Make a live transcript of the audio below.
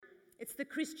It's the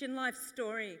Christian life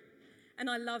story. And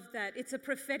I love that. It's a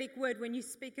prophetic word when you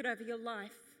speak it over your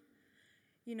life.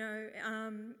 You know,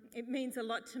 it means a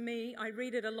lot to me. I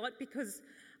read it a lot because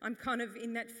I'm kind of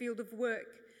in that field of work.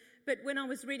 But when I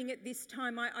was reading it this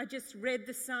time, I just read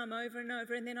the psalm over and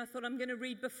over, and then I thought I'm going to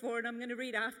read before and I'm going to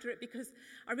read after it because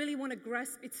I really want to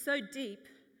grasp. It's so deep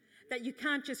that you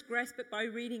can't just grasp it by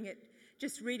reading it,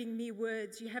 just reading mere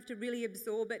words. You have to really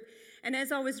absorb it. And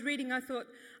as I was reading, I thought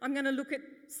I'm going to look at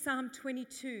Psalm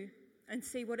 22 and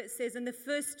see what it says. And the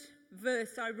first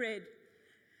verse I read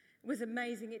was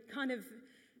amazing.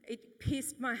 It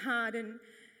pierced my heart,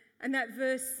 and that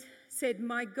verse said,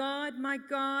 my God,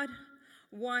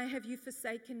 why have you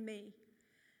forsaken me?"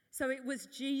 So it was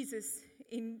Jesus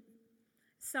in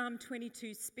Psalm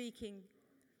 22 speaking.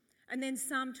 And then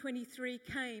Psalm 23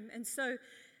 came. And so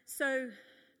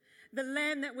the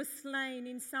lamb that was slain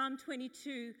in Psalm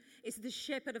 22 is the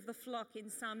shepherd of the flock in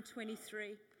Psalm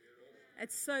 23.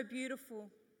 It's so beautiful.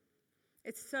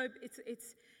 It's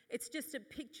just a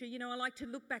picture. You know, I like to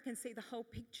look back and see the whole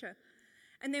picture.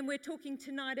 And then we're talking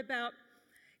tonight about,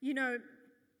 you know,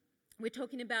 we're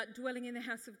talking about dwelling in the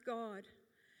house of God.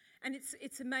 And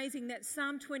it's amazing that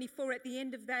Psalm 24, at the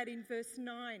end of that in verse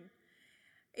 9,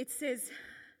 it says,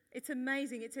 it's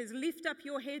amazing. It says, "Lift up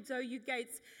your heads, O you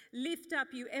gates. Lift up,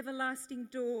 you everlasting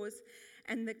doors,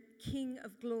 and the King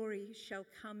of glory shall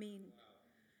come in."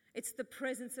 It's the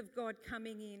presence of God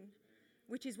coming in,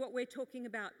 which is what we're talking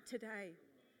about today.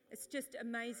 It's just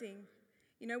amazing.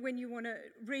 You know, when you want to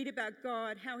read about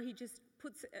God, how he just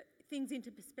puts things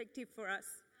into perspective for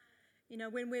us. You know,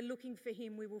 when we're looking for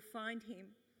him, we will find him.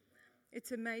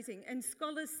 It's amazing. And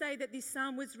scholars say that this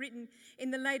psalm was written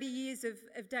in the later years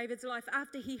of David's life,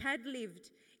 after he had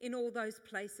lived in all those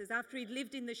places, after he'd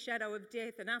lived in the shadow of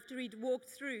death, and after he'd walked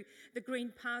through the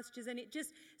green pastures, and it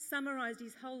just summarised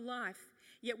his whole life.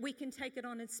 Yet we can take it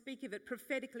on and speak of it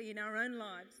prophetically in our own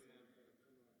lives.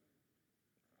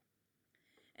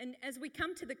 And as we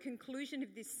come to the conclusion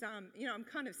of this psalm, you know, I'm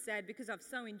kind of sad because I've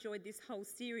so enjoyed this whole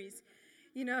series.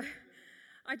 You know,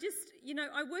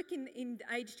 I work in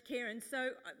aged care, and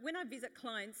so when I visit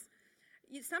clients,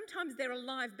 sometimes they're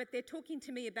alive, but they're talking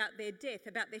to me about their death,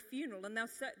 about their funeral, and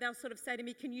they'll sort of say to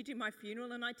me, "Can you do my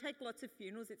funeral?" And I take lots of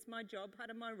funerals. It's my job, part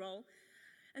of my role.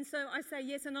 And so I say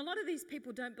yes, and a lot of these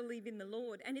people don't believe in the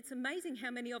Lord, and it's amazing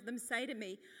how many of them say to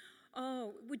me,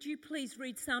 "Oh, would you please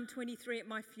read Psalm 23 at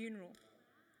my funeral?"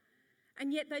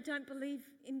 And yet they don't believe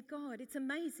in God. It's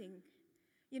amazing.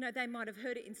 You know, they might have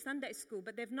heard it in Sunday school,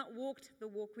 but they've not walked the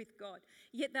walk with God.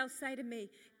 Yet they'll say to me,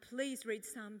 "Please read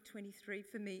Psalm 23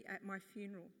 for me at my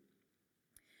funeral."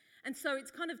 And so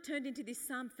it's kind of turned into this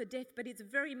psalm for death, but it's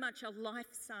very much a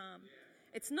life psalm.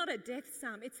 It's not a death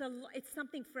psalm. It's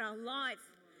something for our life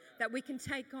that we can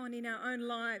take on in our own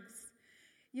lives.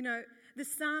 You know, the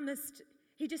psalmist,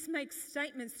 he just makes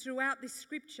statements throughout this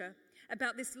scripture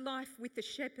about this life with the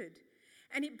shepherd.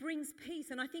 And it brings peace,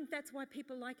 and I think that's why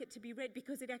people like it to be read,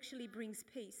 because it actually brings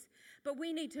peace. But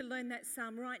we need to learn that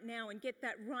psalm right now and get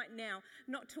that right now,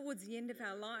 not towards the end of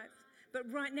our life, but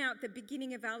right now at the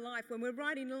beginning of our life. When we're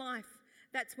right in life,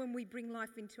 that's when we bring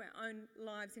life into our own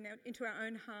lives, into our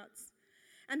own hearts.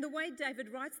 And the way David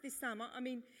writes this psalm, I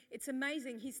mean, it's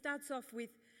amazing. He starts off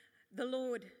with, "The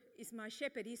Lord is my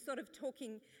shepherd." He's sort of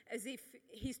talking as if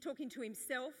he's talking to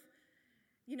himself,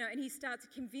 you know, and he starts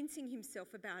convincing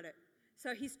himself about it.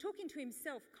 So he's talking to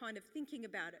himself, kind of thinking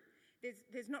about it.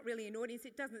 There's not really an audience,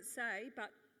 it doesn't say,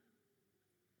 but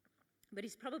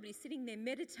he's probably sitting there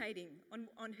meditating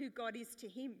on who God is to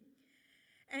him.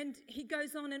 And he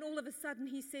goes on, and all of a sudden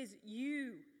he says,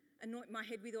 "You anoint my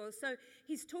head with oil." So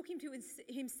he's talking to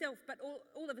himself, but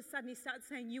all of a sudden he starts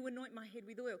saying, "You anoint my head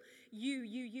with oil.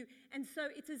 You. And so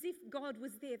it's as if God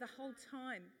was there the whole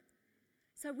time.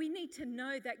 So we need to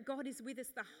know that God is with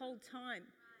us the whole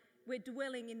time. We're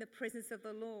dwelling in the presence of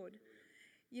the Lord.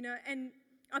 You know, and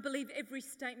I believe every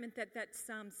statement that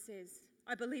psalm says.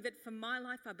 I believe it for my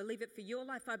life. I believe it for your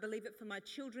life. I believe it for my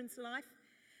children's life.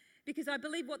 Because I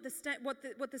believe what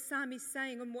the psalm is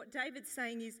saying, and what David's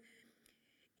saying is,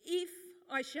 if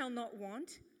I shall not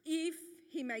want, if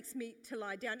he makes me to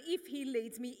lie down, if he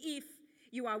leads me, if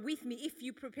you are with me, if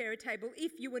you prepare a table,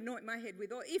 if you anoint my head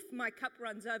with oil, if my cup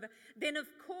runs over, then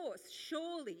of course,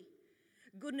 surely,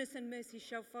 goodness and mercy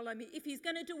shall follow me. If he's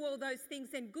going to do all those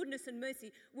things, then goodness and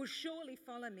mercy will surely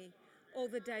follow me all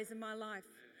the days of my life.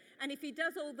 And if he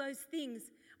does all those things,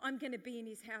 I'm going to be in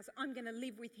his house. I'm going to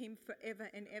live with him forever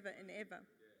and ever and ever.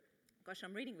 Gosh,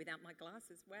 I'm reading without my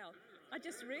glasses. Wow. I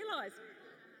just realised.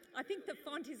 I think the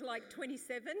font is like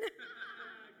 27.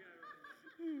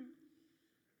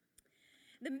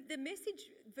 The Message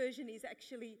version is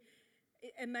actually,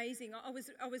 amazing.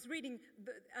 I was reading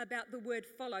about the word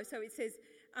follow. So it says,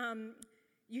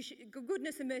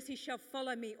 goodness and mercy shall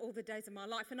follow me all the days of my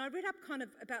life. And I read up kind of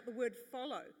about the word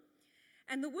follow.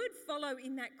 And the word follow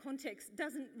in that context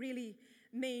doesn't really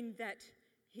mean that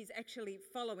he's actually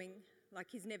following, like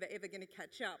he's never ever going to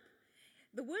catch up.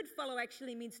 The word follow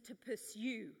actually means to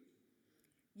pursue.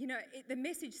 You know, the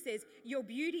message says, your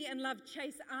beauty and love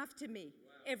chase after me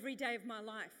every day of my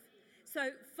life. So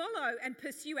follow and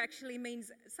pursue actually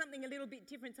means something a little bit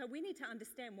different. So we need to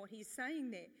understand what he's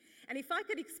saying there. And if I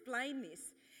could explain this,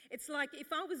 it's like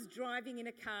if I was driving in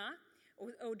a car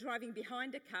or driving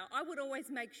behind a car, I would always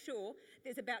make sure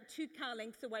there's about 2 car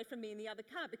lengths away from me in the other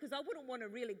car, because I wouldn't want to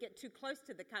really get too close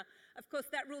to the car. Of course,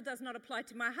 that rule does not apply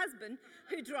to my husband,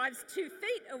 who drives 2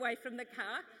 feet away from the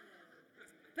car.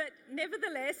 But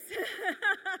nevertheless,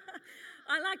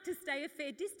 I like to stay a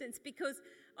fair distance because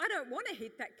I don't want to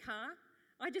hit that car.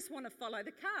 I just want to follow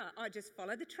the car. I just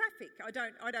follow the traffic. I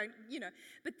don't,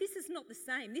 But this is not the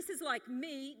same. This is like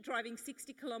me driving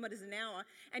 60 kilometres an hour,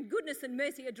 and goodness and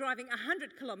mercy are driving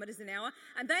 100 kilometres an hour,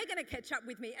 and they're going to catch up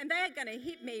with me, and they're going to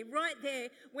hit me right there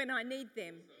when I need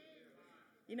them.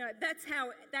 You know, that's how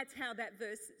that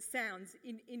verse sounds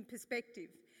in perspective.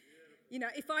 You know,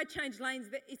 if I change lanes,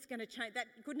 it's going to change. That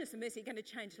goodness and mercy are going to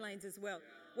change lanes as well.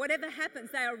 Whatever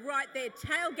happens, they are right there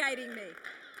tailgating me.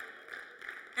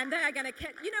 And they are going to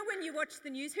catch... You know, when you watch the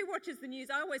news, who watches the news?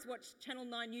 I always watch Channel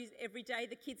 9 News every day.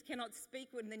 The kids cannot speak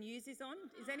when the news is on.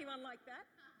 Is anyone like that?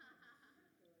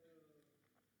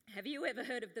 Have you ever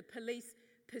heard of the police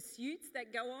pursuits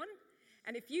that go on?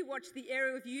 And if you watch the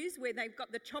aerial views where they've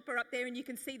got the chopper up there and you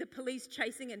can see the police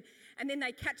chasing and then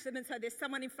they catch them, and so there's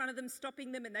someone in front of them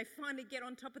stopping them and they finally get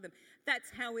on top of them.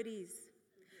 That's how it is.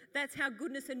 That's how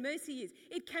goodness and mercy is.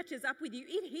 It catches up with you.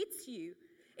 It hits you.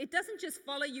 It doesn't just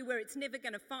follow you where it's never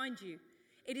going to find you.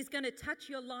 It is going to touch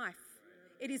your life.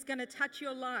 It is going to touch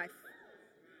your life.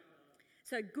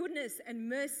 So goodness and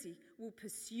mercy will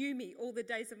pursue me all the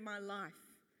days of my life.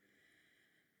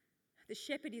 The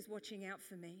shepherd is watching out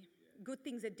for me. Good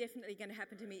things are definitely going to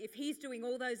happen to me. If he's doing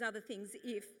all those other things,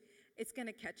 it's going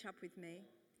to catch up with me.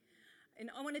 And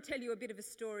I want to tell you a bit of a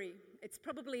story. It's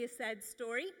probably a sad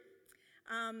story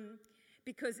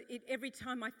because every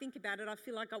time I think about it, I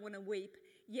feel like I want to weep.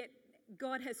 Yet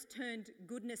God has turned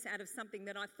goodness out of something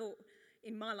that I thought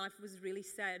in my life was really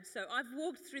sad. So I've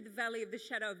walked through the valley of the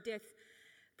shadow of death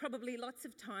probably lots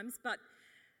of times, but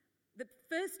the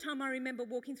first time I remember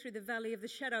walking through the valley of the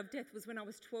shadow of death was when I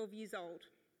was 12 years old.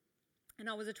 And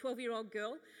I was a 12-year-old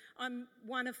girl. I'm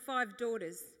one of 5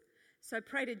 daughters. So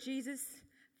pray to Jesus.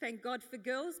 Thank God for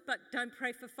girls, but don't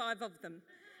pray for 5 of them.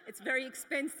 It's very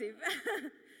expensive.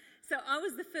 So I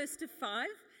was the first of 5.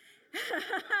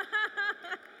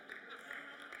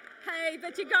 Hey,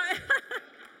 but you got...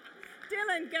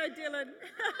 Dylan, go Dylan.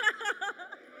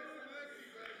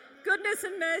 Goodness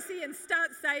and mercy and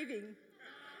start saving.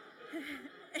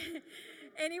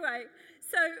 Anyway,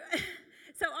 so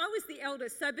I was the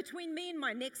eldest. So between me and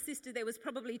my next sister, there was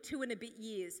probably 2 and a bit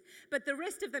years. But the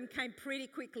rest of them came pretty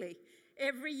quickly.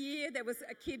 Every year there was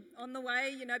a kid on the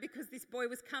way, because this boy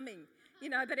was coming,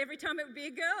 but every time it would be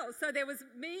a girl. So there was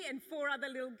me and 4 other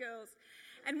little girls.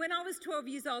 And when I was 12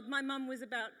 years old, my mum was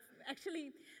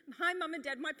actually, hi Mum and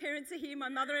Dad, my parents are here, my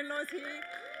mother-in-law's here.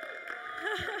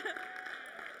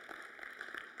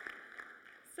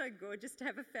 So gorgeous to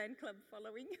have a fan club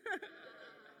following.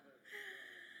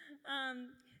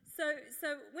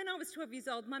 So when I was 12 years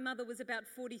old, my mother was about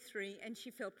 43 and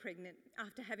she fell pregnant.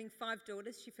 After having 5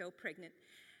 daughters, she fell pregnant.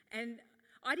 And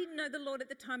I didn't know the Lord at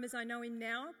the time as I know him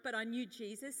now, but I knew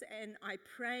Jesus, and I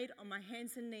prayed on my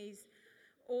hands and knees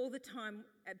all the time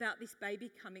about this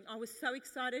baby coming. I was so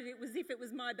excited. It was as if it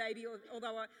was my baby,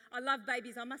 although I love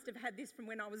babies. I must have had this from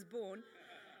when I was born.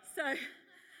 So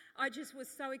I just was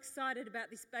so excited about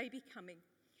this baby coming.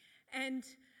 And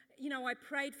I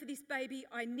prayed for this baby.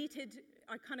 I knitted,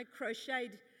 I kind of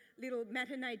crocheted little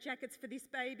matinee jackets for this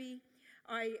baby.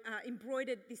 I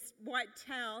embroidered this white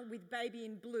towel with baby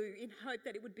in blue in hope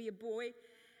that it would be a boy.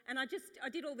 And I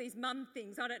did all these mum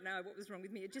things. I don't know what was wrong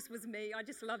with me. It just was me. I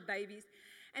just love babies.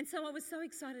 And so I was so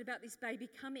excited about this baby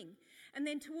coming. And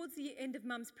then towards the end of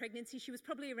Mum's pregnancy, she was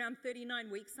probably around 39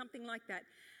 weeks, something like that.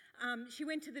 She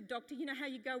went to the doctor. You know how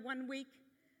you go 1 week?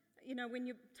 When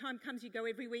your time comes, you go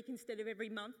every week instead of every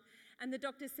month. And the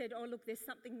doctor said, oh, look, there's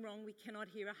something wrong. We cannot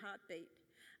hear a heartbeat.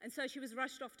 And so she was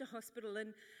rushed off to hospital,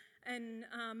 and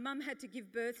Mum had to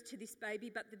give birth to this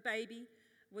baby, but the baby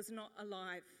was not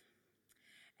alive.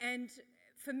 And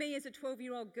for me as a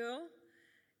 12-year-old girl,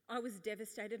 I was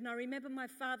devastated. And I remember my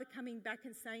father coming back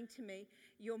and saying to me,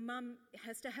 your mum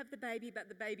has to have the baby, but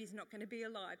the baby's not going to be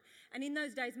alive. And in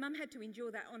those days, mum had to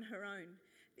endure that on her own.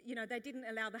 You know, they didn't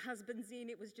allow the husbands in.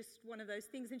 It was just one of those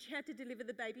things. And she had to deliver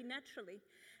the baby naturally.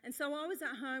 And so I was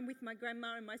at home with my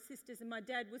grandma and my sisters, and my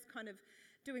dad was kind of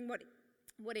doing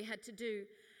what he had to do.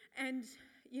 And,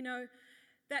 you know,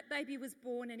 that baby was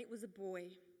born, and it was a boy.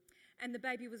 And the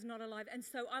baby was not alive. And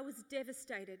so I was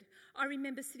devastated. I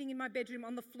remember sitting in my bedroom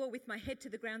on the floor with my head to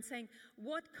the ground saying,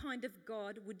 what kind of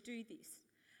God would do this?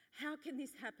 How can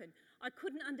this happen? I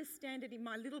couldn't understand it in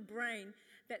my little brain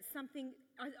that something,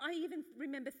 I even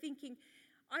remember thinking,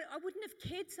 I wouldn't have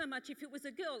cared so much if it was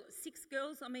a girl. 6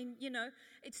 girls, I mean, you know,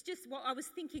 it's just what I was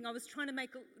thinking. I was trying to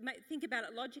think about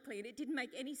it logically, and it didn't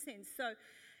make any sense. So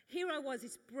here I was,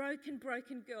 this broken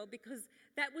girl, because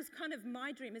that was kind of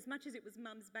my dream. As much as it was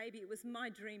mum's baby, it was my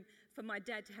dream for my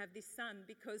dad to have this son,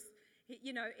 because,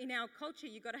 you know, in our culture,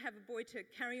 you've got to have a boy to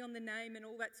carry on the name and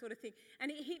all that sort of thing. And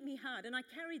it hit me hard, and I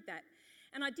carried that.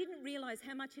 And I didn't realise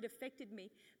how much it affected me,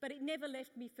 but it never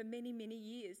left me for many, many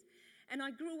years. And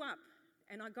I grew up,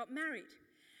 and I got married.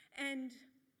 And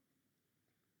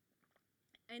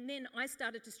then I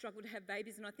started to struggle to have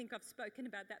babies, and I think I've spoken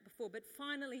about that before. But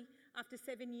finally, after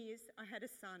 7 years, I had a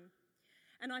son.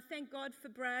 And I thank God for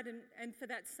Brad and for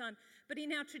that son. But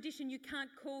in our tradition, you can't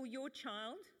call your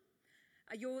child,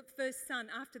 your first son,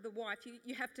 after the wife.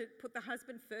 You have to put the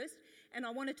husband first. And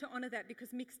I wanted to honour that because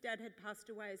Mick's dad had passed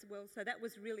away as well. So that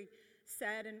was really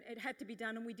sad, and it had to be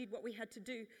done, and we did what we had to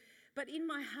do. But in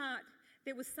my heart,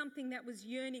 there was something that was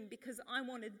yearning, because I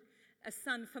wanted a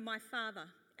son for my father.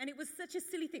 And it was such a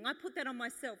silly thing. I put that on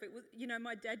myself. It was, you know,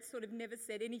 my dad sort of never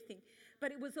said anything.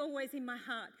 But it was always in my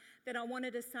heart that I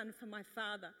wanted a son for my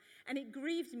father. And it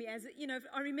grieved me, as, you know,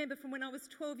 I remember from when I was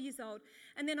 12 years old.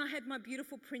 And then I had my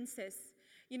beautiful princess,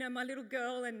 you know, my little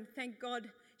girl. And thank God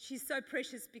she's so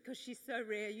precious because she's so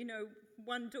rare. You know,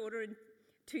 1 daughter and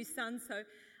 2 sons. So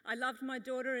I loved my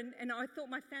daughter, and I thought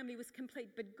my family was complete.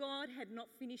 But God had not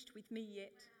finished with me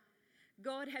yet.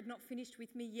 God had not finished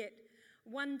with me yet.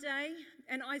 One day,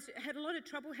 and I had a lot of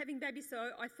trouble having babies,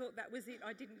 so I thought that was it.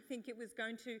 I didn't think it was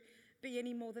going to be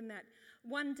any more than that.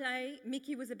 One day,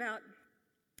 Mickey was about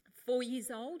 4 years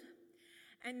old,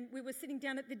 and we were sitting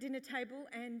down at the dinner table,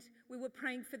 and we were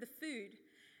praying for the food.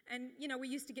 And, you know, we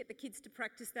used to get the kids to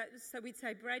practice that, so we'd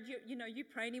say, Brad, you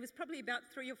pray. And he was probably about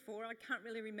 3 or 4, I can't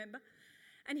really remember.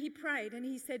 And he prayed, and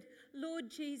he said, Lord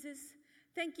Jesus,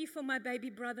 thank you for my baby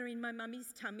brother in my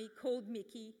mummy's tummy called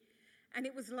Mickey. And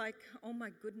it was like, oh my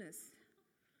goodness.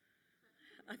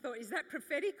 I thought, is that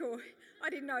prophetic? Or I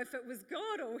didn't know if it was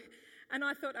God. And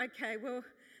I thought, okay, well,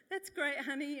 that's great,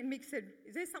 honey. And Mick said,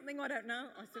 is there something I don't know?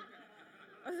 I said,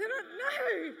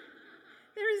 no,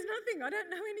 there is nothing. I don't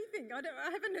know anything. I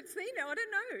haven't seen it. I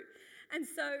don't know. And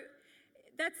so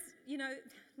that's, you know,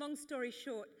 long story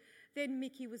short, then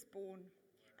Mickey was born.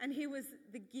 And he was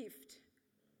the gift,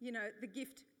 you know, the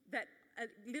gift that a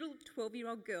little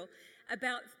 12-year-old girl,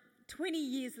 about 20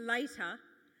 years later,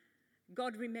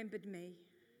 God remembered me.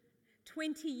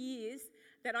 20 years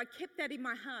that I kept that in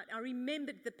my heart. I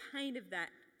remembered the pain of that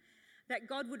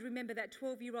God would remember that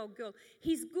 12-year-old girl.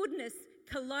 His goodness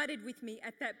collided with me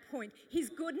at that point. His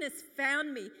goodness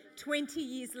found me 20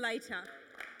 years later.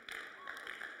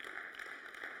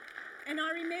 And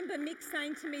I remember Mick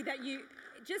saying to me that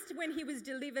just when he was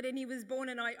delivered and he was born,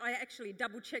 and I actually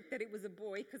double-checked that it was a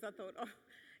boy, because I thought,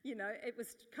 you know, it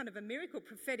was kind of a miracle,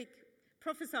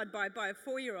 prophesied by a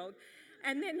 4-year-old.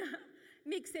 And then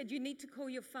Mick said, you need to call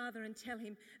your father and tell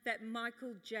him that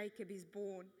Michael Jacob is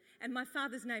born. And my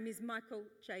father's name is Michael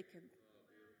Jacob.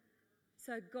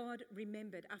 So God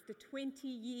remembered. After 20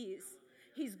 years,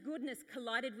 his goodness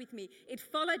collided with me. It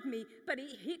followed me, but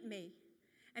it hit me.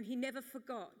 And he never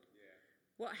forgot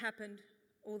what happened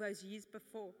all those years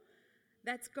before.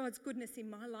 That's God's goodness in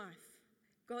my life.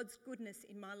 God's goodness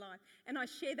in my life. And I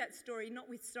share that story not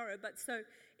with sorrow, but so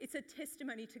it's a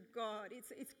testimony to God.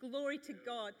 It's glory to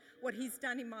God what he's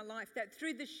done in my life, that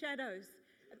through the shadows,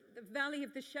 the valley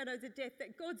of the shadows of death,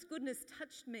 that God's goodness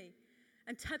touched me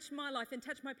and touched my life and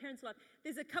touched my parents' life.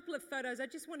 There's a couple of photos I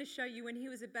just want to show you when he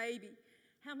was a baby,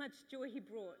 how much joy he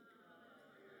brought.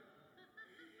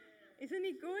 Isn't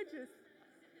he gorgeous?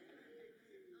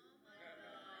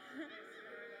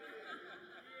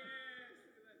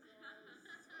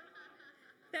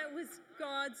 That was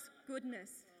God's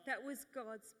goodness. That was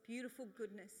God's beautiful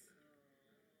goodness.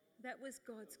 That was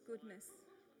God's goodness.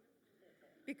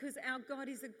 Because our God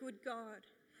is a good God.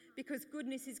 Because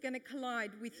goodness is going to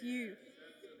collide with you.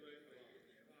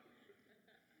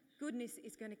 Goodness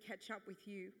is going to catch up with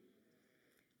you.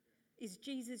 Is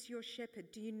Jesus your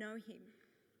shepherd? Do you know him?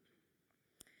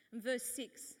 And verse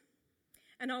 6,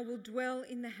 and I will dwell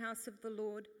in the house of the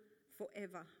Lord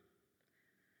forever.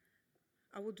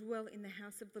 I will dwell in the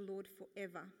house of the Lord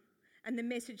forever. And the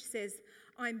Message says,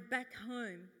 I'm back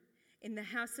home in the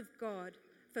house of God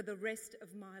for the rest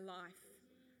of my life.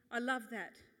 I love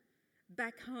that.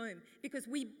 Back home. Because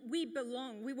we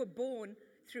belong. We were born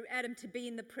through Adam to be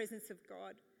in the presence of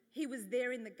God. He was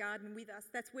there in the garden with us.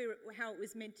 That's how it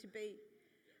was meant to be.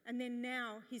 And then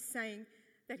now he's saying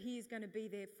that he is going to be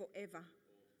there forever.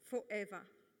 Forever.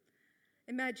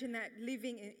 Imagine that,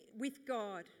 living with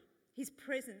God, his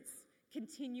presence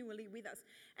continually with us.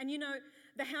 And you know,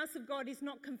 the house of God is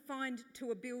not confined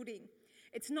to a building.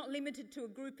 It's not limited to a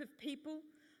group of people,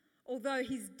 although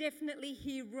he's definitely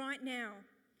here right now.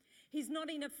 He's not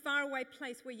in a faraway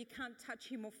place where you can't touch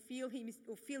him or feel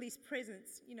his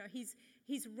presence. You know, he's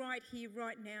right here,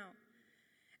 right now.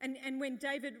 And when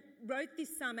David wrote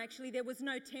this psalm, actually, there was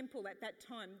no temple at that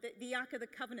time. The Ark of the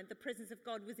Covenant, the presence of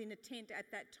God, was in a tent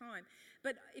at that time.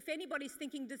 But if anybody's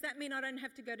thinking, does that mean I don't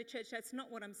have to go to church? That's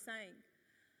not what I'm saying.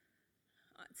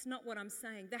 It's not what I'm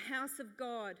saying. The house of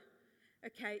God,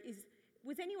 okay,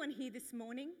 was anyone here this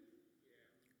morning?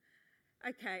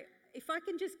 Okay, if I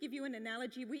can just give you an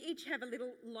analogy, we each have a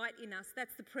little light in us.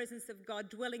 That's the presence of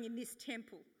God dwelling in this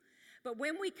temple. But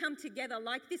when we come together,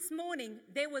 like this morning,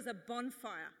 there was a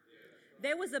bonfire.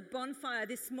 There was a bonfire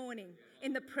this morning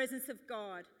in the presence of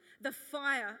God. The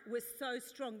fire was so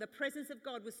strong. The presence of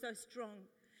God was so strong.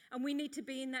 And we need to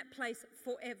be in that place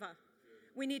forever.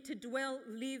 We need to dwell,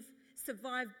 live,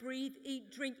 survive, breathe,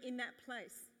 eat, drink in that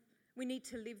place. We need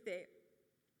to live there.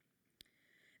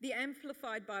 The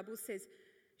Amplified Bible says,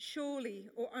 surely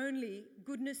or only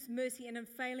goodness, mercy, and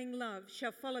unfailing love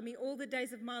shall follow me all the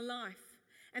days of my life.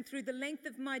 And through the length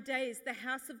of my days, the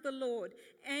house of the Lord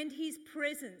and his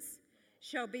presence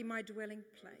shall be my dwelling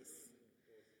place.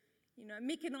 You know,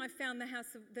 Mick and I found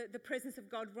the presence of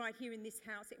God right here in this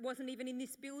house. It wasn't even in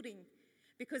this building,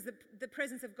 because the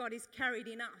presence of God is carried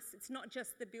in us. It's not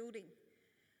just the building.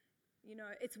 You know,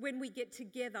 it's when we get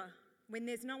together, when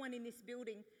there's no one in this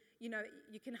building, you know,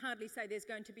 you can hardly say there's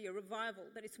going to be a revival,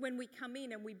 but it's when we come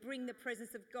in and we bring the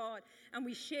presence of God and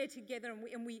we share together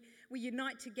and we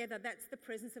unite together. That's the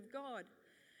presence of God.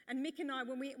 And Mick and I,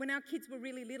 when our kids were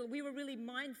really little, we were really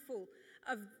mindful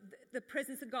of the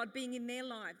presence of God being in their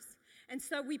lives. And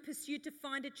so we pursued to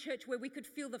find a church where we could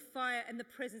feel the fire and the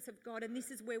presence of God, and this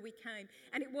is where we came.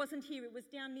 And it wasn't here, it was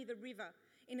down near the river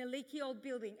in a leaky old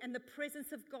building, and the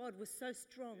presence of God was so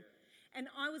strong. And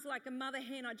I was like a mother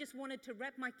hen. I just wanted to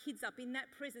wrap my kids up in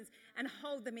that presence and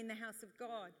hold them in the house of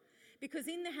God. Because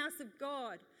in the house of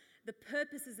God, the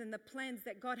purposes and the plans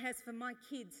that God has for my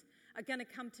kids are going to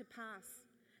come to pass.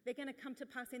 They're going to come to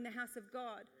pass in the house of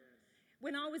God.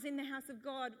 When I was in the house of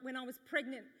God, when I was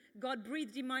pregnant, God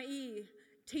breathed in my ear,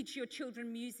 teach your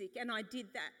children music. And I did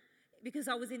that because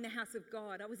I was in the house of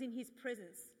God. I was in his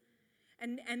presence.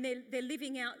 And they're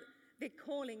living out their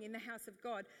calling in the house of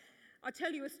God. I'll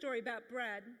tell you a story about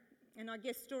Brad, and I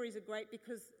guess stories are great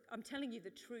because I'm telling you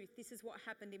the truth. This is what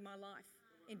happened in my life,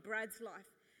 in Brad's life.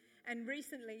 And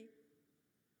recently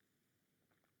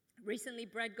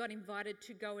Brad got invited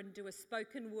to go and do a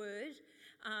spoken word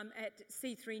at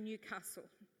C3 Newcastle.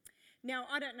 Now,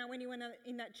 I don't know anyone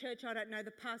in that church. I don't know the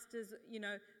pastors, you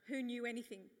know, who knew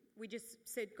anything. We just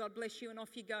said, God bless you, and off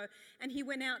you go. And he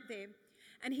went out there,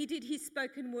 and he did his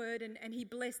spoken word, and he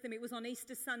blessed them. It was on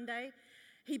Easter Sunday.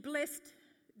 He blessed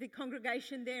the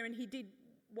congregation there, and he did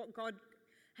what God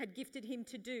had gifted him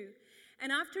to do.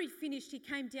 And after he finished, he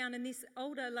came down, and this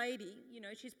older lady, you know,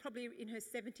 she's probably in her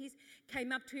 70s,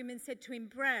 came up to him and said to him,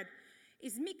 Brad,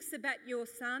 is Mick Sabat your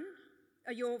son,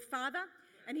 or your father?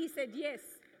 And he said, yes.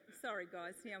 Sorry,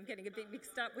 guys, yeah, I'm getting a bit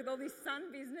mixed up with all this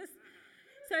son business.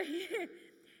 So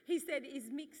he said, is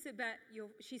Mick Sabat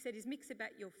she said, is Mick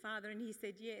Sabat your father? And he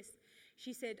said, yes.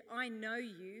 She said, I know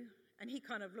you. And he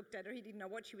kind of looked at her. He didn't know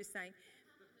what she was saying.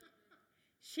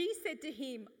 She said to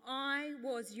him, I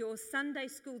was your Sunday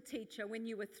school teacher when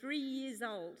you were 3 years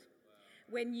old,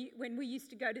 when we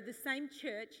used to go to the same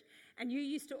church, and you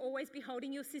used to always be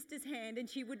holding your sister's hand, and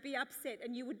she would be upset,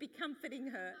 and you would be comforting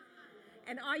her.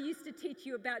 And I used to teach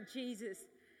you about Jesus.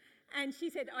 And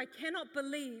she said, I cannot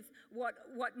believe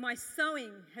what my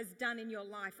sowing has done in your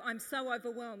life. I'm so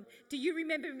overwhelmed. Do you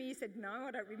remember me? He said, no, I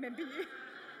don't remember you.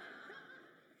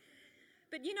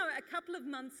 But, you know, a couple of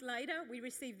months later, we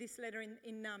received this letter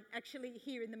actually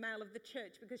here in the mail of the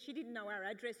church, because she didn't know our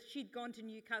address. She'd gone to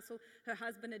Newcastle. Her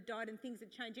husband had died and things had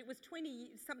changed. It was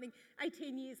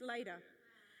 18 years later.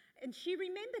 And she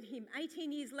remembered him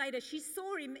 18 years later. She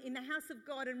saw him in the house of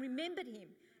God and remembered him.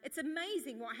 It's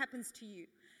amazing what happens to you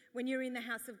when you're in the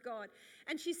house of God.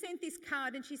 And she sent this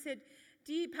card and she said,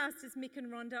 Dear Pastors Mick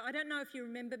and Rhonda, I don't know if you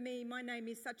remember me. My name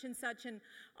is such and such, and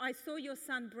I saw your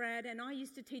son Brad, and I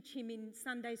used to teach him in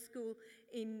Sunday school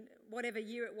in whatever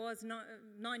year it was,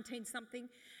 19 something.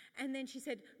 And then she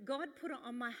said, God put it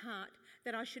on my heart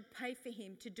that I should pay for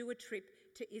him to do a trip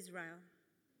to Israel.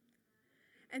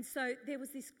 And so there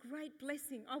was this great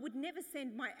blessing. I would never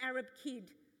send my Arab kid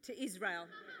to Israel.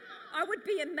 I would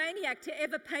be a maniac to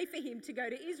ever pay for him to go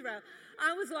to Israel.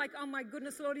 I was like, oh my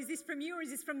goodness, Lord, is this from you or is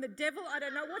this from the devil? I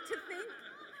don't know what to think.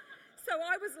 So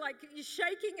I was like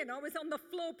shaking, and I was on the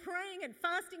floor praying and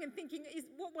fasting and thinking,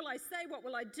 what will I say? What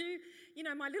will I do? You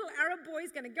know, my little Arab boy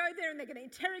is going to go there and they're going to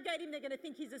interrogate him. They're going to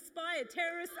think he's a spy, a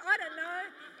terrorist. I don't know.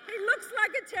 He looks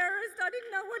like a terrorist. I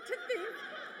didn't know what to think.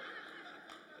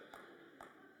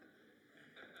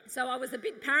 So I was a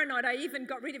bit paranoid. I even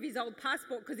got rid of his old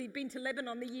passport because he'd been to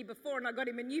Lebanon the year before, and I got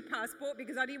him a new passport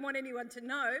because I didn't want anyone to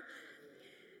know.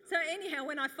 So anyhow,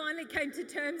 when I finally came to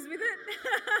terms with it,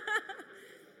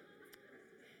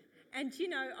 and you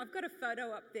know, I've got a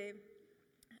photo up there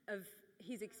of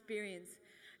his experience.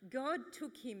 God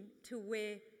took him to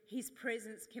where his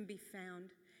presence can be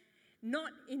found.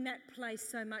 Not in that place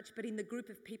so much, but in the group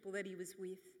of people that he was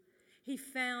with. He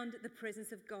found the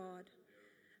presence of God.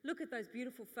 Look at those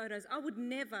beautiful photos. I would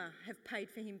never have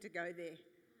paid for him to go there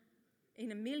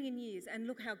in a million years. And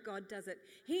look how God does it.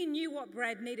 He knew what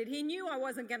Brad needed. He knew I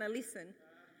wasn't going to listen.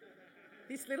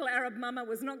 This little Arab mama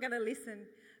was not going to listen.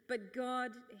 But God,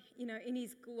 you know, in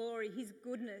his glory, his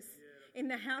goodness, in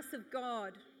the house of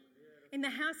God,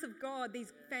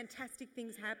 these fantastic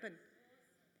things happen.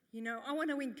 You know, I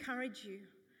want to encourage you.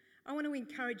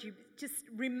 Just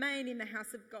remain in the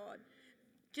house of God.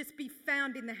 Just be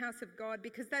found in the house of God,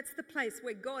 because that's the place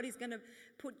where God is going to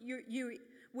put you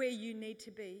where you need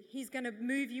to be. He's going to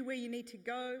move you where you need to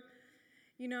go.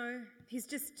 You know, he's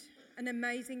just an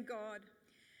amazing God.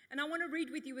 And I want to read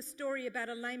with you a story about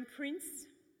a lame prince.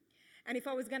 And if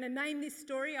I was going to name this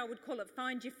story, I would call it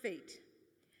Find Your Feet.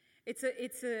 It's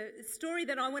a story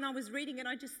that when I was reading it,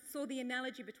 I just saw the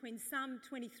analogy between Psalm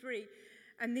 23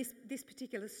 and this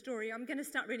particular story. I'm going to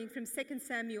start reading from 2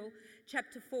 Samuel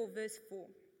chapter 4, verse 4.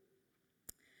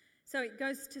 So it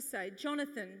goes to say,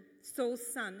 Jonathan, Saul's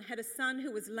son, had a son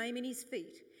who was lame in his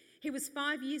feet. He was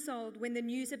 5 years old when the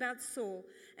news about Saul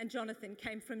and Jonathan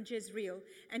came from Jezreel,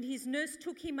 and his nurse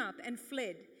took him up and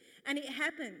fled. And it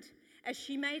happened, as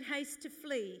she made haste to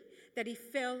flee, that he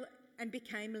fell and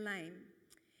became lame.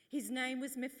 His name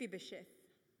was Mephibosheth.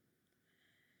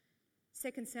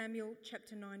 2 Samuel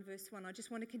chapter 9, verse 1. I just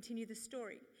want to continue the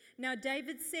story. Now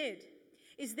David said,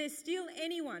 is there still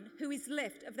anyone who is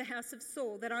left of the house of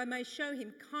Saul, that I may show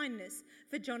him kindness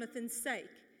for Jonathan's sake?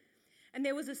 And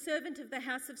there was a servant of the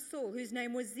house of Saul whose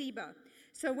name was Ziba.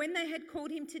 So when they had called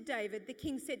him to David, the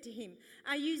king said to him,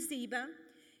 are you Ziba?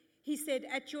 He said,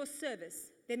 at your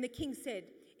service. Then the king said,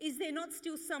 is there not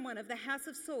still someone of the house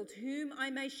of Saul to whom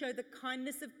I may show the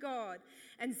kindness of God?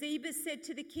 And Ziba said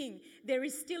to the king, there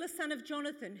is still a son of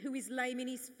Jonathan who is lame in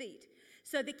his feet.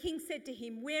 So the king said to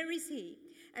him, where is he?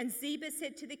 And Ziba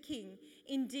said to the king,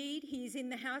 indeed, he is in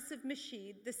the house of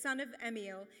Meshid, the son of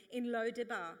Amiel, in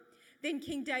Lo-debar. Then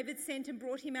King David sent and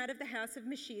brought him out of the house of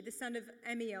Meshid, the son of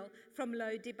Amiel, from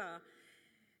Lo-debar.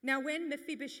 Now when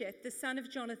Mephibosheth, the son of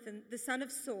Jonathan, the son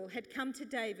of Saul, had come to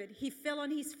David, he fell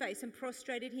on his face and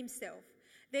prostrated himself.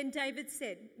 Then David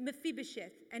said,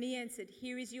 Mephibosheth, and he answered,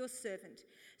 here is your servant.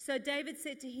 So David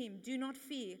said to him, do not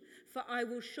fear, for I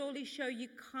will surely show you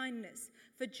kindness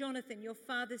for Jonathan, your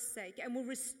father's sake, and will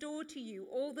restore to you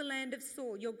all the land of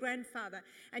Saul, your grandfather,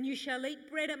 and you shall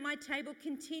eat bread at my table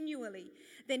continually.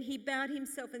 Then he bowed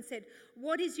himself and said,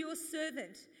 what is your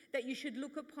servant, that you should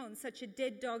look upon such a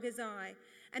dead dog as I?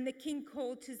 And the king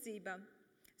called to Ziba,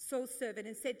 Saul's servant,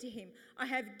 and said to him, I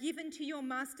have given to your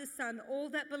master's son all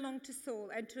that belonged to Saul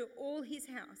and to all his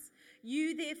house.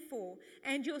 You therefore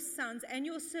and your sons and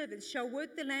your servants shall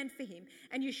work the land for him,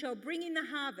 and you shall bring in the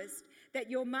harvest,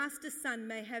 that your master's son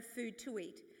may have food to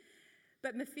eat.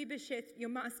 But Mephibosheth, your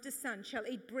master's son, shall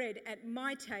eat bread at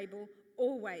my table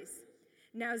always.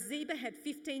 Now Ziba had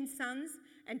 15 sons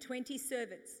and 20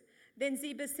 servants. Then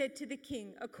Ziba said to the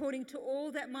king, according to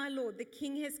all that my lord the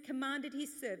king has commanded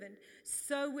his servant,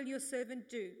 so will your servant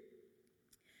do.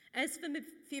 As for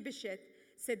Mephibosheth,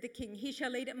 said the king, he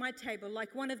shall eat at my table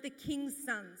like one of the king's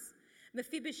sons.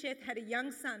 Mephibosheth had a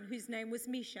young son whose name was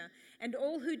Misha, and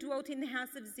all who dwelt in the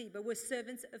house of Ziba were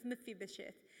servants of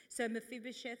Mephibosheth. So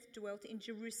Mephibosheth dwelt in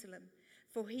Jerusalem,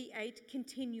 for he ate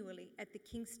continually at the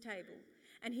king's table,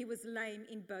 and he was lame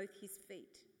in both his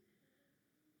feet.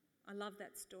 I love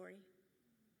that story.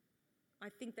 I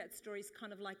think that story is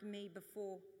kind of like me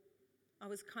before. I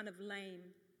was kind of lame.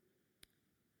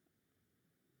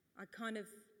 I kind of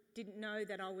didn't know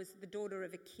that I was the daughter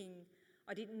of a king.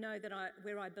 I didn't know that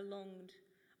where I belonged.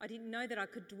 I didn't know that I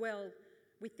could dwell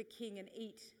with the king and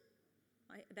eat,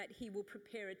 that he will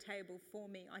prepare a table for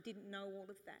me. I didn't know all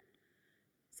of that.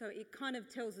 So it kind of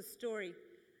tells a story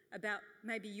about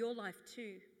maybe your life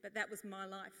too, but that was my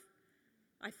life.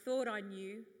 I thought I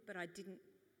knew, but I didn't.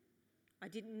 I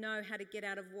didn't know how to get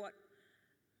out of what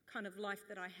kind of life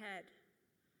that I had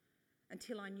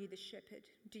until I knew the shepherd.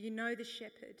 Do you know the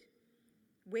shepherd?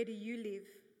 Where do you live?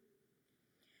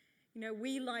 You know,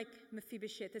 we, like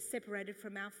Mephibosheth, are separated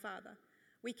from our father.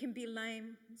 We can be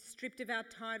lame, stripped of our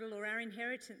title or our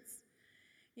inheritance.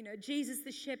 You know, Jesus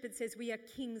the shepherd says we are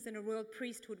kings and a royal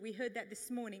priesthood. We heard that this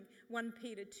morning, 1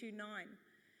 Peter 2:9.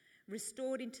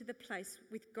 Restored into the place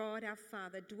with God our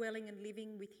Father, dwelling and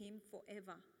living with him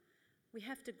forever. We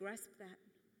have to grasp that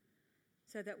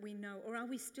so that we know. Or are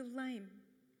we still lame?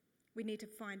 We need to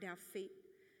find our feet.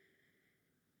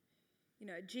 You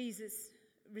know, Jesus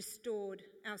restored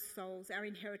our souls, our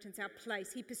inheritance, our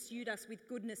place. He pursued us with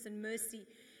goodness and mercy.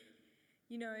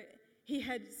 You know, he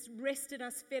had rested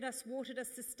us, fed us, watered us,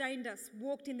 sustained us,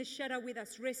 walked in the shadow with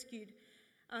us, rescued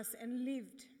us and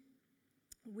lived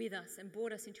with us and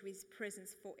brought us into his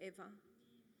presence forever.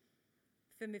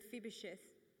 For Mephibosheth,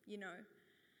 you know,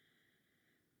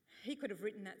 he could have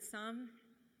written that psalm.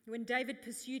 When David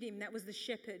pursued him, that was the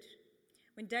shepherd.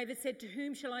 When David said, "To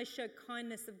whom shall I show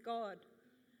kindness of God?"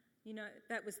 You know,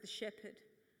 that was the shepherd.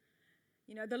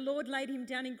 You know, the Lord laid him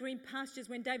down in green pastures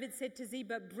when David said to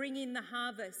Ziba, "Bring in the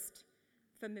harvest,"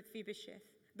 for Mephibosheth.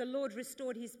 The Lord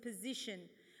restored his position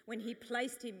when he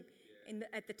placed him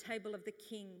at the table of the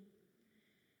king.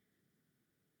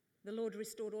 The Lord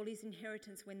restored all his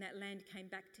inheritance when that land came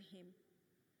back to him.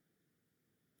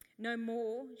 No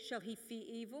more shall he fear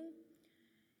evil.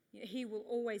 He will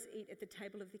always eat at the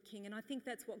table of the king. And I think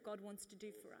that's what God wants to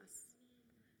do for us.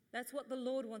 That's what the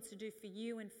Lord wants to do for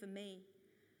you and for me.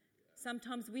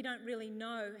 Sometimes we don't really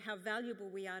know how valuable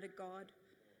we are to God.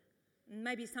 And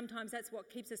maybe sometimes that's what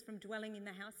keeps us from dwelling in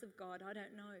the house of God. I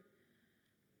don't know.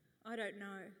 I don't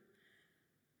know.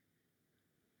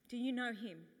 Do you know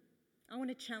him? I want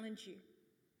to challenge you.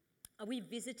 Are we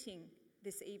visiting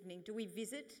this evening? Do we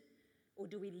visit or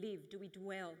do we live? Do we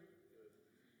dwell?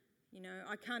 You know,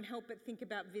 I can't help but think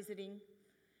about visiting.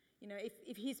 You know,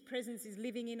 if his presence is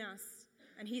living in us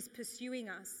and he's pursuing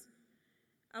us,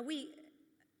 are we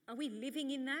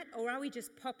living in that, or are we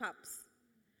just pop-ups?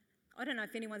 I don't know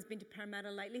if anyone's been to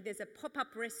Parramatta lately. There's a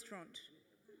pop-up restaurant.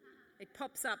 It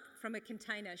pops up from a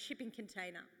container, shipping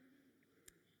container.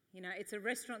 You know, it's a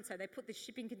restaurant, so they put the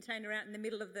shipping container out in the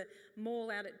middle of the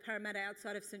mall out at Parramatta,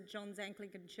 outside of St John's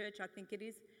Anglican Church, I think it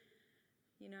is.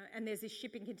 You know, and there's this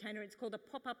shipping container. It's called a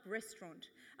pop-up restaurant.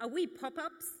 Are we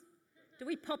pop-ups? Do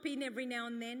we pop in every now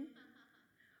and then?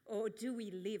 Or do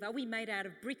we live? Are we made out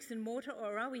of bricks and mortar,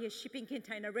 or are we a shipping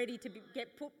container ready to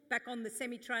get put back on the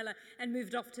semi-trailer and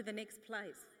moved off to the next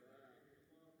place?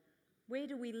 Where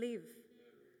do we live?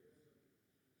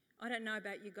 I don't know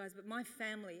about you guys, but my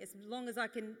family, as long as I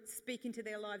can speak into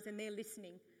their lives and they're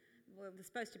listening, well, they're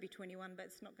supposed to be 21, but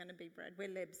it's not going to be, Brad. We're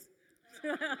Lebs.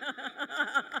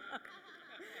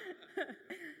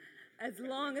 As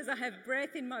long as I have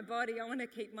breath in my body, I want to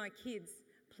keep my kids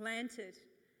planted.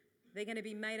 They're going to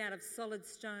be made out of solid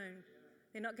stone.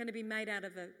 They're not going to be made out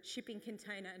of a shipping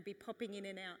container and be popping in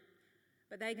and out,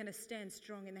 but they're going to stand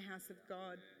strong in the house of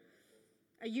God.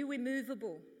 Are you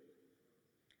immovable?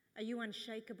 Are you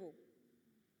unshakable?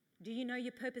 Do you know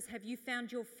your purpose? Have you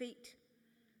found your feet?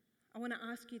 I want to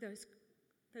ask you those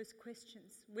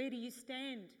questions. Where do you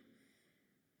stand?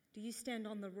 Do you stand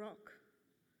on the rock?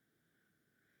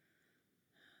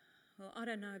 Well, I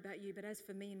don't know about you, but as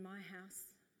for me and my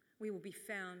house, we will be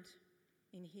found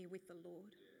in here with the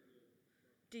Lord.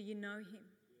 Do you know him?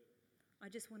 I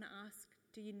just want to ask,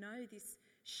 do you know this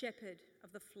shepherd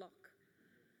of the flock?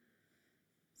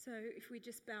 So if we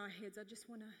just bow our heads, I just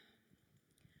want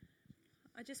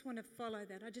to follow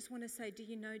that. I just want to say, do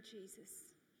you know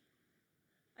Jesus?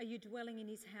 Are you dwelling in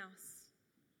his house?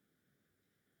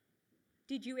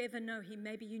 Did you ever know him?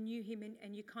 Maybe you knew him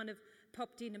and you kind of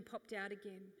popped in and popped out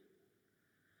again.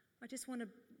 I just want to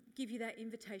give you that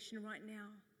invitation right now.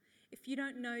 If you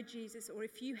don't know Jesus, or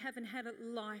if you haven't had a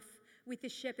life with the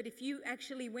shepherd, if you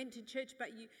actually went to church but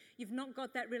you've not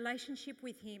got that relationship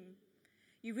with him,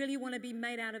 you really want to be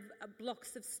made out of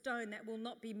blocks of stone that will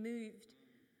not be moved,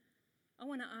 I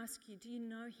want to ask you, do you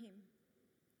know him?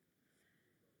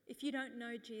 If you don't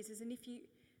know Jesus, and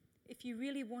if you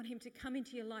really want him to come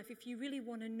into your life, if you really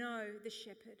want to know the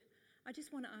shepherd, I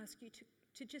just want to ask you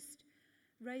to just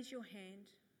raise your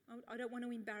hand. I don't want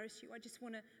to embarrass you. I just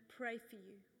want to pray for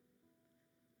you.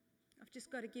 I've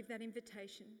just got to give that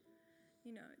invitation.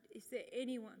 You know, is there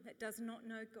anyone that does not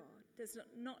know God, does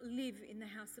not live in the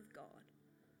house of God?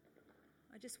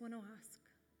 I just want to ask.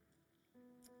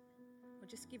 Or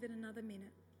just give it another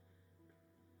minute.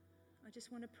 I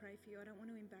just want to pray for you. I don't want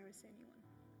to embarrass anyone.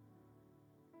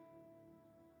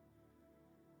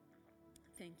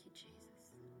 Thank you,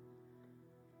 Jesus.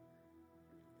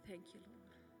 Thank you,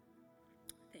 Lord.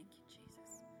 Thank you,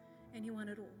 Jesus. Anyone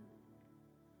at all?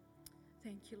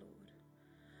 Thank you, Lord.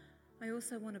 I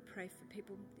also want to pray for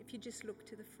people. If you just look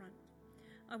to the front,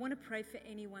 I want to pray for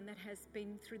anyone that has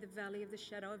been through the valley of the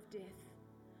shadow of death.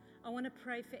 I want to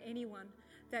pray for anyone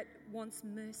that wants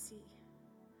mercy.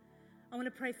 I want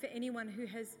to pray for anyone who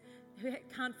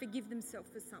can't forgive themselves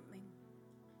for something.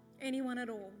 Anyone at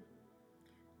all.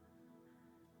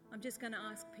 I'm just going to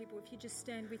ask people, if you just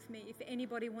stand with me, if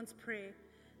anybody wants prayer,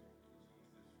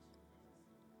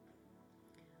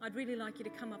 I'd really like you to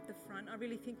come up the front. I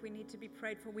really think we need to be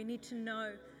prayed for. We need to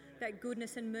know that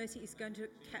goodness and mercy is going to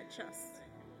catch us.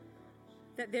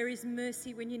 That there is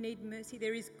mercy when you need mercy.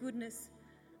 There is goodness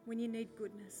when you need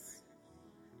goodness.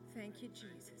 Thank you,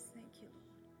 Jesus. Thank you,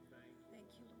 Lord. Thank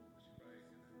you, Lord. Thank you, Lord.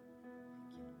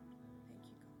 Thank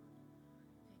you, God.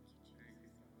 Thank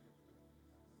you, Jesus.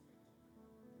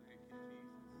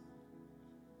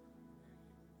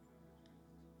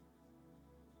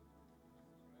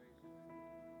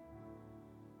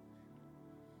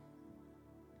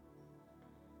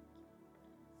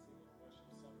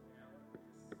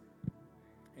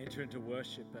 Enter into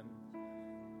worship, and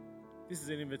this is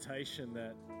an invitation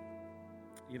that,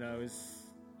 you know, is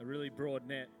a really broad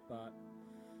net, but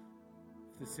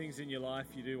if there's things in your life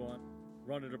you do want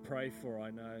Rhonda to pray for, I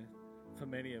know for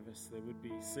many of us there would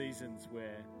be seasons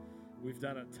where we've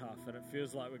done it tough and it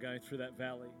feels like we're going through that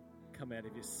valley. Come out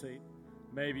of your seat.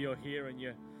 Maybe you're here and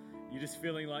you're just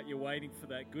feeling like you're waiting for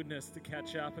that goodness to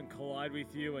catch up and collide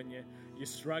with you, and you're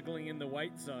struggling in the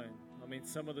wait zone. I mean,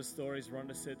 some of the stories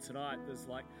Rhonda said tonight,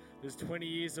 there's 20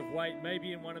 years of wait,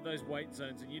 maybe in one of those wait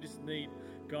zones, and you just need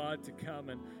God to come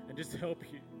and just help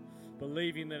you,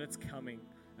 believing that it's coming.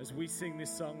 As we sing this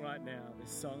song right now,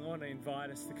 I want to invite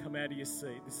us to come out of your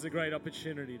seat. This is a great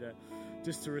opportunity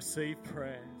to receive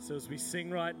prayer. So as we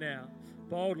sing right now,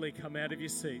 boldly come out of your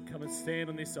seat, come and stand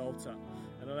on this altar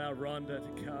and allow Rhonda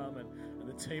to come and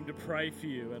the team to pray for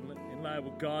you and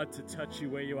enable God to touch you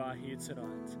where you are here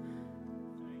tonight.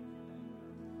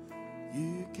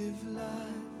 You give life,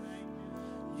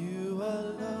 you are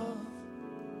love,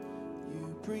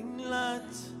 you bring light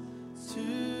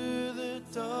to the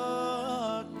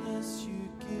darkness,